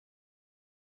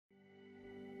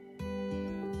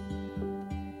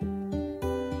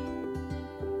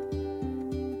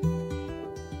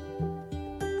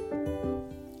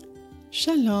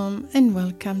Shalom and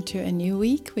welcome to a new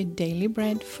week with Daily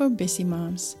Bread for Busy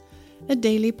Moms, a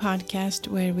daily podcast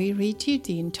where we read you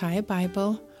the entire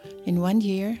Bible in 1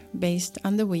 year based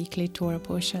on the weekly Torah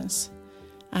portions.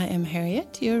 I am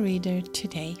Harriet, your reader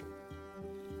today.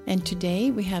 And today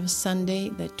we have Sunday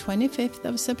the 25th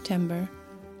of September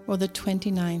or the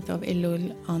 29th of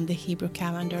Elul on the Hebrew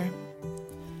calendar.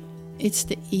 It's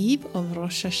the eve of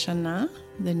Rosh Hashanah,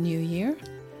 the New Year,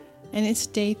 and it's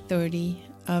day 30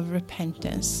 of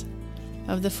repentance,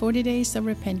 of the 40 days of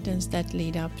repentance that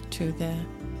lead up to the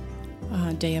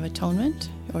Day of Atonement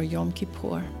or Yom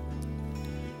Kippur.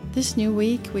 This new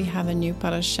week we have a new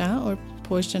parasha or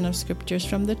portion of scriptures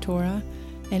from the Torah,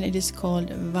 and it is called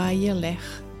Vayelech,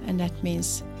 and that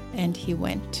means and he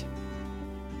went.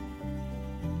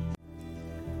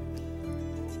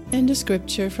 And the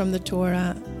scripture from the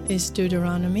Torah is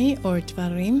Deuteronomy or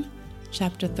Dvarim,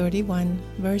 chapter 31,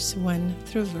 verse 1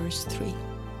 through verse 3.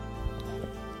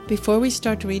 Before we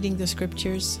start reading the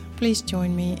scriptures, please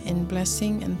join me in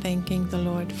blessing and thanking the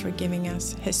Lord for giving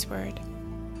us His word.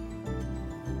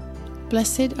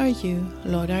 Blessed are you,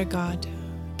 Lord our God,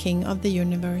 King of the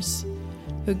universe,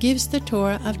 who gives the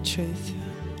Torah of truth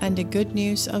and the good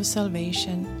news of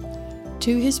salvation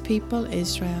to His people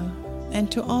Israel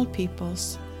and to all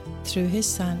peoples through His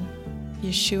Son,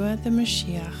 Yeshua the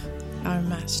Mashiach, our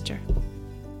Master.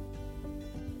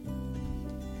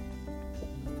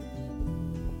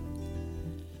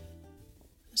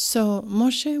 So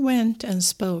Moshe went and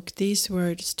spoke these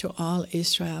words to all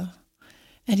Israel,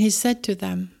 and he said to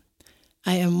them,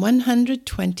 I am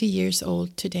 120 years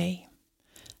old today.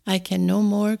 I can no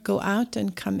more go out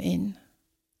and come in.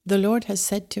 The Lord has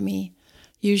said to me,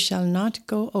 you shall not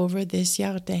go over this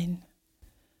Yarden.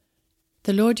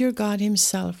 The Lord your God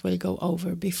Himself will go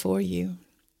over before you.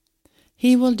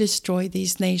 He will destroy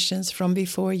these nations from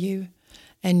before you,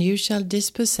 and you shall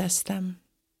dispossess them.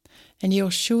 And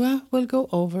Joshua will go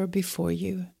over before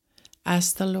you,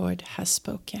 as the Lord has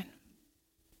spoken.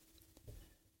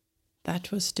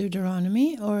 That was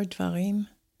Deuteronomy or Dvarim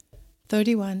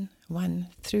 31, 1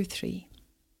 through 3.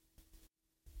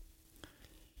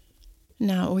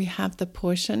 Now we have the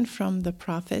portion from the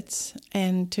prophets,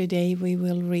 and today we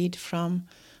will read from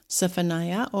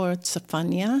Zephaniah or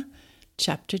Zephaniah,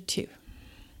 chapter 2.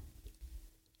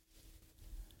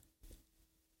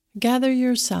 Gather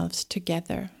yourselves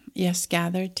together. Yes,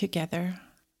 gather together,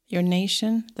 your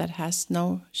nation that has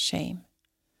no shame.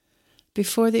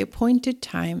 Before the appointed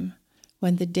time,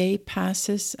 when the day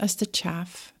passes as the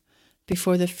chaff,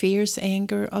 before the fierce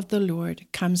anger of the Lord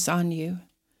comes on you,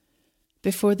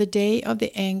 before the day of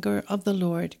the anger of the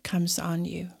Lord comes on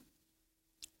you.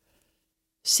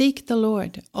 Seek the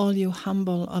Lord, all you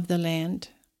humble of the land,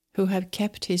 who have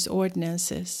kept His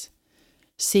ordinances.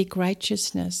 Seek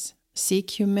righteousness, seek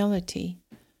humility.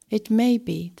 It may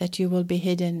be that you will be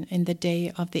hidden in the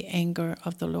day of the anger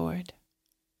of the Lord.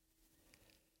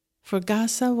 For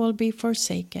Gaza will be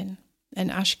forsaken, and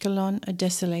Ashkelon a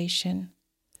desolation.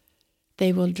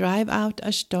 They will drive out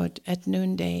Ashdod at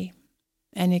noonday,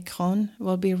 and Ekron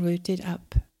will be rooted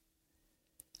up.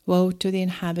 Woe to the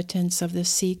inhabitants of the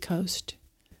sea coast,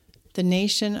 the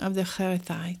nation of the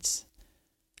Cherethites.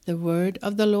 The word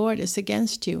of the Lord is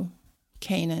against you,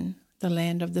 Canaan, the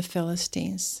land of the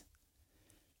Philistines.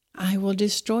 I will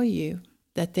destroy you,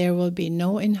 that there will be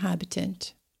no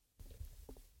inhabitant.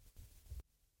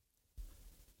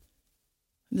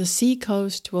 The sea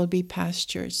coast will be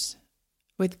pastures,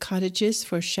 with cottages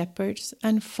for shepherds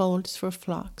and folds for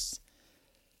flocks.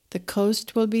 The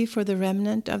coast will be for the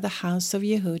remnant of the house of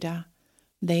Yehudah.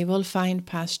 They will find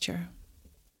pasture.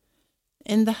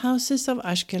 In the houses of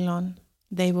Ashkelon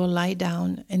they will lie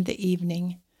down in the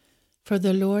evening, for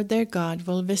the Lord their God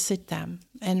will visit them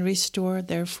and restore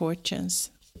their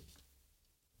fortunes.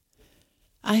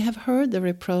 I have heard the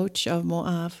reproach of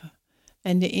Moab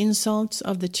and the insults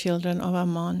of the children of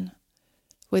Ammon,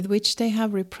 with which they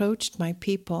have reproached my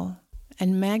people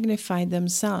and magnified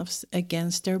themselves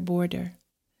against their border.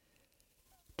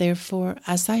 Therefore,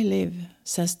 as I live,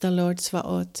 says the Lord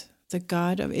Tzvaot, the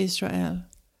God of Israel,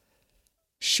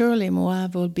 surely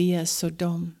Moab will be as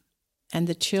Sodom, and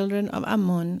the children of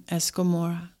Ammon as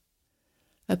Gomorrah,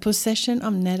 a possession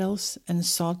of nettles and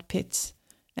salt pits,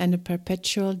 and a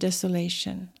perpetual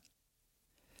desolation.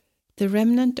 The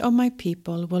remnant of my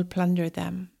people will plunder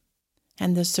them,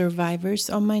 and the survivors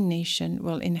of my nation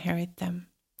will inherit them.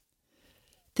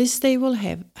 This they will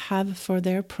have for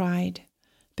their pride,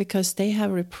 because they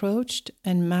have reproached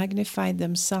and magnified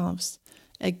themselves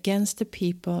against the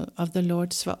people of the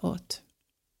Lord Tzvaot.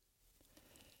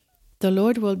 The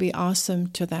Lord will be awesome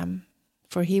to them,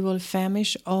 for He will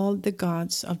famish all the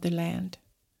gods of the land.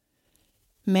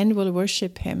 Men will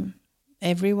worship him,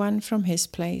 everyone from his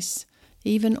place,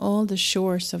 even all the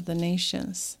shores of the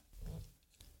nations.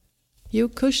 You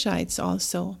Cushites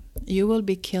also, you will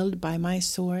be killed by my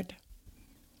sword.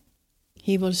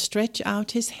 He will stretch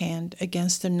out his hand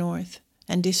against the north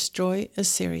and destroy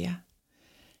Assyria,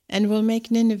 and will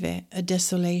make Nineveh a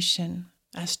desolation,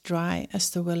 as dry as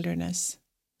the wilderness.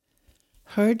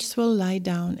 Herds will lie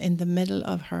down in the middle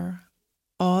of her,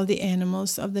 all the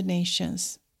animals of the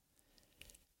nations.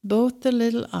 Both the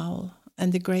little owl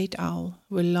and the great owl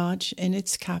will lodge in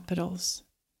its capitals.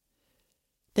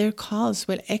 Their calls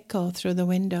will echo through the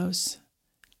windows.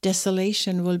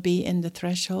 Desolation will be in the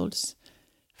thresholds,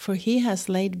 for he has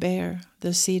laid bare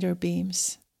the cedar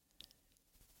beams.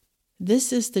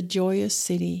 This is the joyous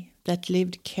city that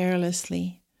lived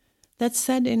carelessly, that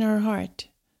said in her heart,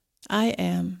 I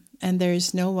am, and there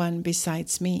is no one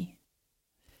besides me.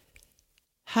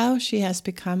 How she has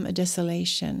become a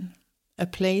desolation, a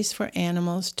place for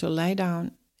animals to lie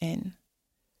down in.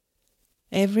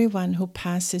 Everyone who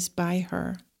passes by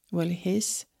her will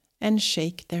hiss and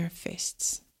shake their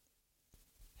fists.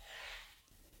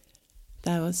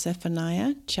 That was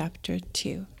Zephaniah chapter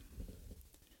 2.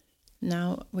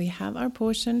 Now we have our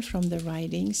portion from the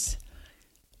writings,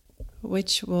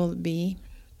 which will be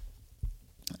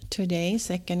today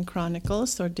 2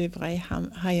 Chronicles or Divrei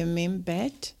Hayamim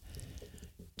Bet,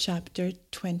 chapter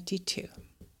 22.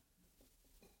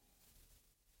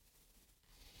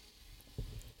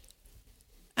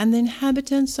 And the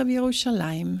inhabitants of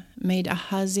Jerusalem made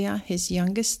Ahaziah his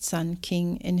youngest son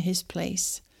king in his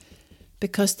place,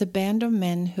 because the band of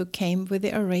men who came with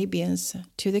the Arabians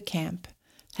to the camp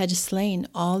had slain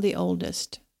all the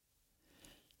oldest.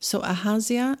 So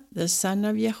Ahaziah, the son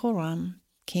of Jehoram,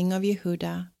 king of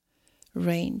Yehudah,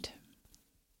 reigned.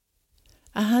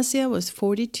 Ahaziah was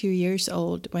 42 years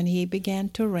old when he began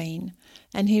to reign,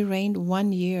 and he reigned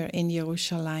 1 year in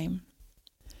Jerusalem.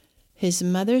 His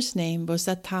mother's name was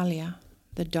Athaliah,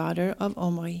 the daughter of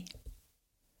Omri.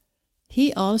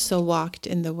 He also walked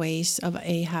in the ways of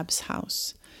Ahab's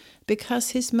house, because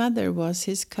his mother was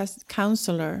his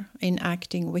counselor in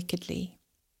acting wickedly.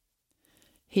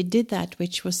 He did that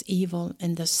which was evil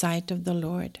in the sight of the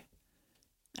Lord,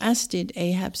 as did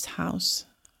Ahab's house,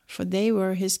 for they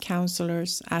were his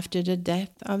counselors after the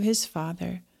death of his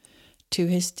father, to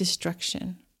his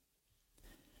destruction.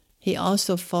 He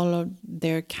also followed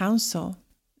their counsel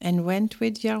and went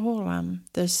with Jehoram,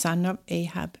 the son of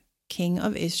Ahab, king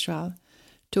of Israel,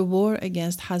 to war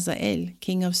against Hazael,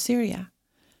 king of Syria,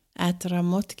 at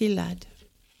Ramoth Gilead.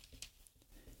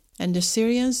 And the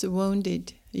Syrians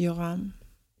wounded Joram.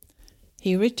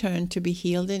 He returned to be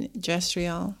healed in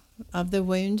Jezreel of the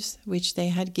wounds which they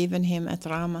had given him at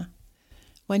Ramah,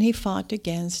 when he fought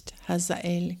against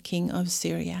Hazael, king of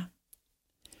Syria.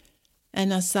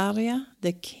 And Azariah,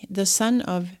 the son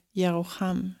of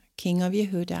Jeroham, king of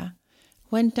Yehudah,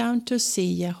 went down to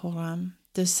see Jehoram,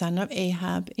 the son of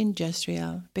Ahab, in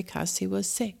Jezreel, because he was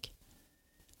sick.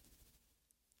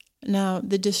 Now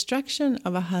the destruction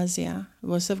of Ahaziah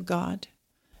was of God,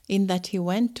 in that he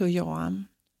went to Joram,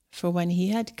 for when he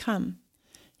had come,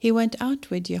 he went out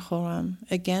with Jehoram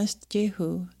against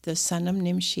Jehu, the son of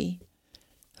Nimshi,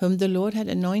 whom the Lord had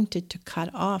anointed to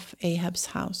cut off Ahab's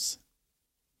house.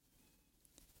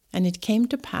 And it came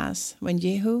to pass, when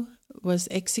Jehu was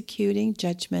executing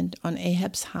judgment on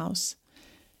Ahab's house,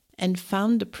 and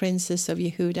found the princes of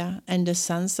Yehudah and the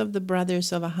sons of the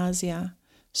brothers of Ahaziah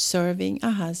serving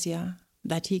Ahaziah,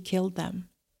 that he killed them.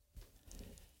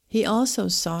 He also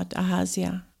sought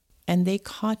Ahaziah, and they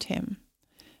caught him.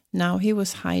 Now he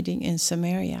was hiding in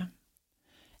Samaria.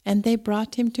 And they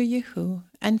brought him to Jehu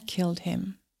and killed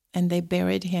him, and they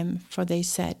buried him, for they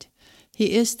said,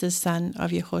 He is the son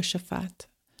of Jehoshaphat,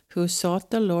 who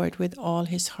sought the Lord with all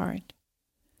his heart.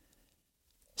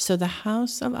 So the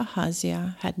house of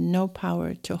Ahaziah had no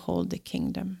power to hold the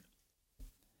kingdom.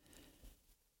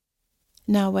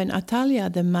 Now when Athaliah,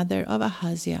 the mother of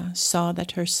Ahaziah, saw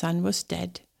that her son was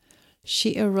dead,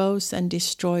 she arose and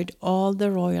destroyed all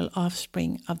the royal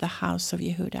offspring of the house of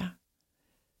Yehudah.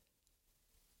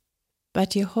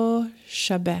 But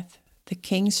Jehoshabeth, the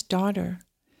king's daughter,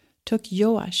 took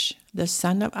Joash, the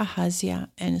son of Ahaziah,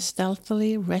 and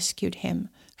stealthily rescued him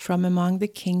from among the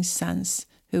king's sons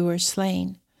who were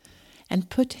slain, and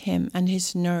put him and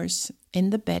his nurse in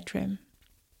the bedroom.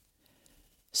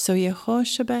 So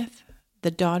Jehoshabeth, the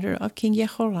daughter of King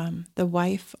Jehoram, the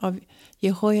wife of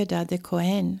Jehoiada the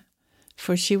Kohen,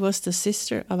 for she was the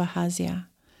sister of Ahaziah,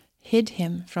 hid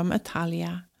him from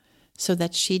Athaliah, so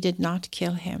that she did not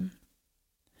kill him.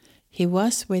 He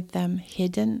was with them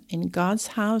hidden in God's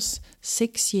house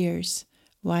 6 years,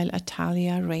 while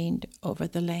Athaliah reigned over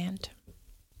the land.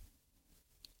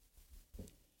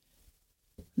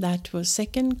 That was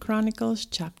 2 Chronicles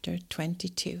chapter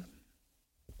 22.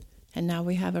 And now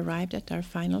we have arrived at our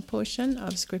final portion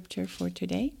of scripture for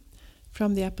today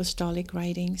from the Apostolic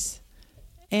Writings.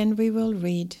 And we will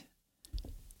read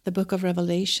the book of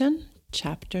Revelation,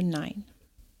 chapter 9.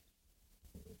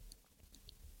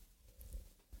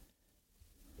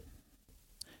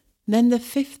 Then the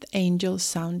fifth angel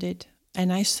sounded,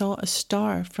 and I saw a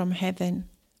star from heaven,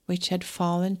 which had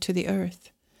fallen to the earth,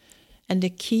 and the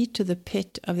key to the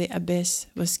pit of the abyss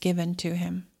was given to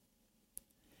him.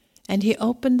 And he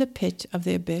opened the pit of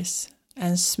the abyss,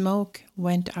 and smoke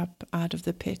went up out of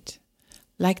the pit,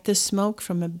 like the smoke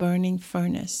from a burning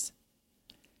furnace.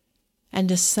 And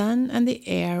the sun and the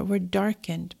air were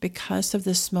darkened because of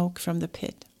the smoke from the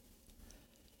pit.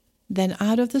 Then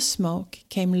out of the smoke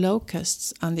came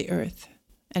locusts on the earth,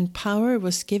 and power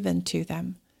was given to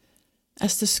them,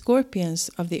 as the scorpions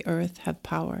of the earth have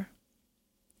power.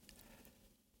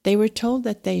 They were told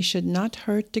that they should not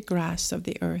hurt the grass of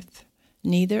the earth,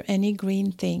 neither any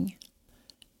green thing,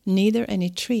 neither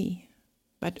any tree,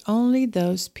 but only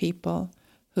those people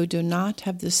who do not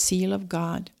have the seal of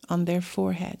God on their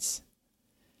foreheads.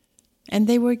 And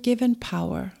they were given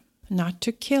power, not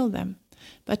to kill them,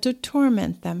 but to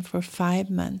torment them for 5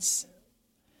 months.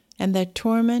 And their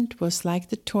torment was like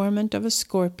the torment of a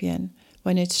scorpion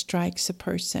when it strikes a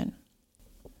person.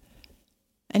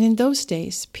 And in those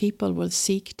days people will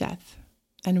seek death,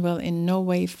 and will in no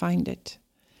way find it.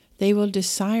 They will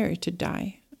desire to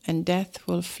die, and death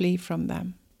will flee from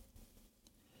them.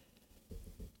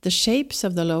 The shapes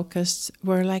of the locusts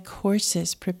were like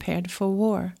horses prepared for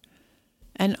war,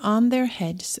 and on their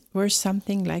heads were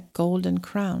something like golden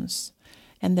crowns,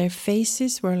 and their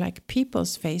faces were like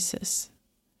people's faces.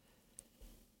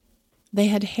 They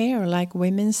had hair like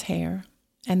women's hair,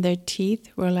 and their teeth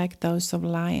were like those of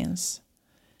lions,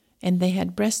 and they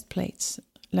had breastplates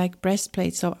like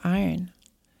breastplates of iron.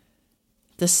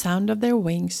 The sound of their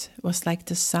wings was like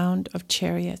the sound of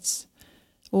chariots,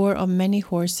 or of many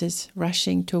horses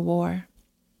rushing to war.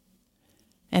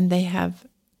 And they have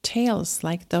tails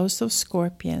like those of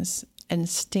scorpions and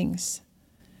stings.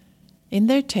 In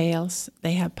their tails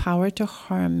they have power to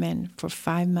harm men for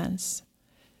 5 months.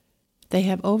 They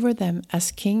have over them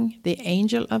as king the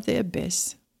angel of the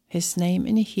abyss. His name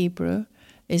in Hebrew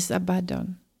is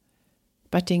Abaddon,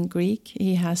 but in Greek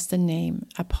he has the name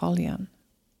Apollyon.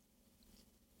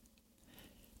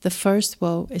 The first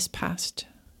woe is past.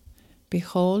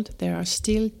 Behold, there are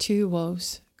still 2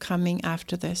 woes coming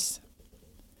after this.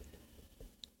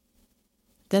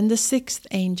 Then the 6th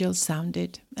angel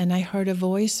sounded, and I heard a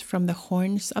voice from the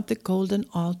horns of the golden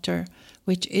altar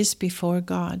which is before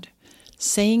God,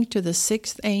 saying to the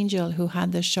 6th angel who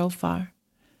had the shofar,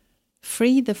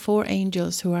 "Free the 4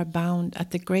 angels who are bound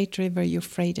at the great river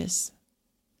Euphrates."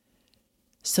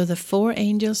 So the 4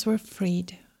 angels were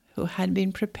freed, who had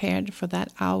been prepared for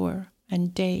that hour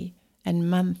and day and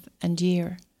month and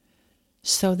year,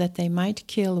 so that they might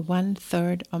kill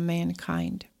 1/3 of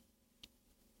mankind.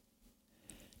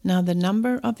 Now the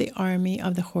number of the army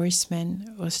of the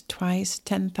horsemen was twice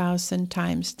 10,000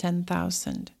 times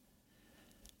 10,000.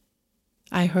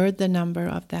 I heard the number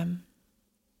of them,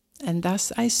 and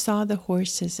thus I saw the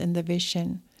horses in the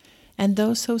vision, and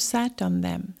those who sat on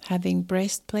them, having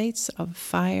breastplates of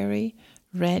fiery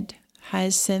red,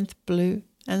 hyacinth blue,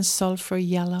 and sulfur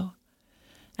yellow,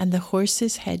 and the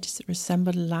horses' heads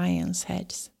resembled lions'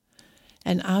 heads,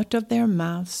 and out of their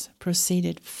mouths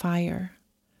proceeded fire,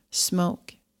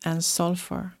 smoke, and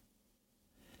sulfur.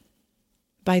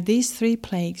 By these 3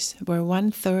 plagues were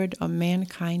 1/3 of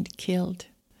mankind killed,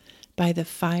 by the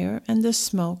fire and the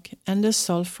smoke and the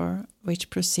sulfur which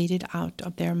proceeded out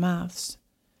of their mouths.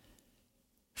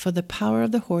 For the power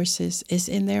of the horses is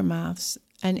in their mouths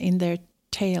and in their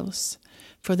tails,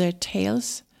 for their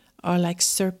tails are like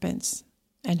serpents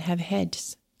and have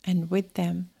heads, and with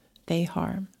them they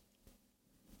harm.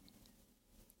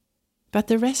 But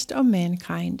the rest of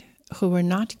mankind, who were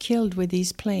not killed with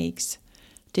these plagues,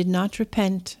 did not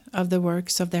repent of the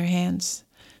works of their hands,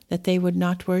 that they would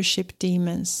not worship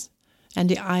demons, and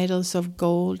the idols of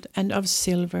gold and of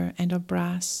silver and of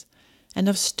brass, and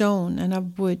of stone and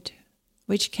of wood,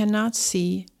 which cannot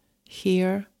see,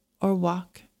 hear, or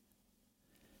walk.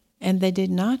 And they did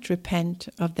not repent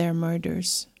of their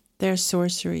murders, their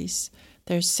sorceries,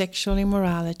 their sexual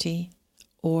immorality,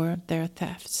 or their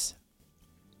thefts.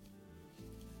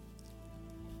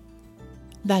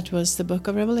 That was the book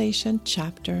of Revelation,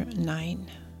 chapter 9.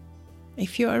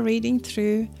 If you are reading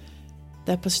through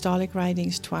the Apostolic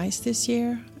Writings twice this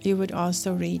year, you would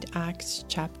also read Acts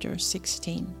chapter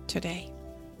 16 today.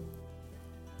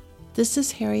 This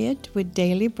is Harriet with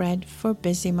Daily Bread for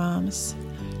Busy Moms.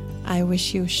 I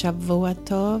wish you Shavua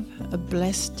Tov, a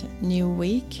blessed new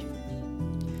week,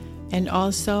 and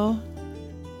also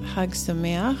Chag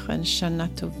Sameach and Shana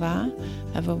Tova.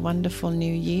 Have a wonderful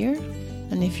new year.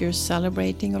 And if you're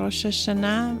celebrating Rosh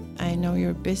Hashanah, I know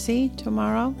you're busy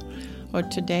tomorrow or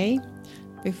today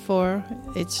before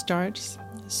it starts.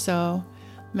 So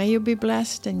may you be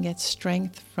blessed and get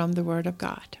strength from the Word of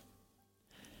God.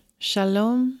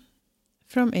 Shalom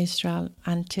from Israel.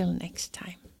 Until next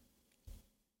time.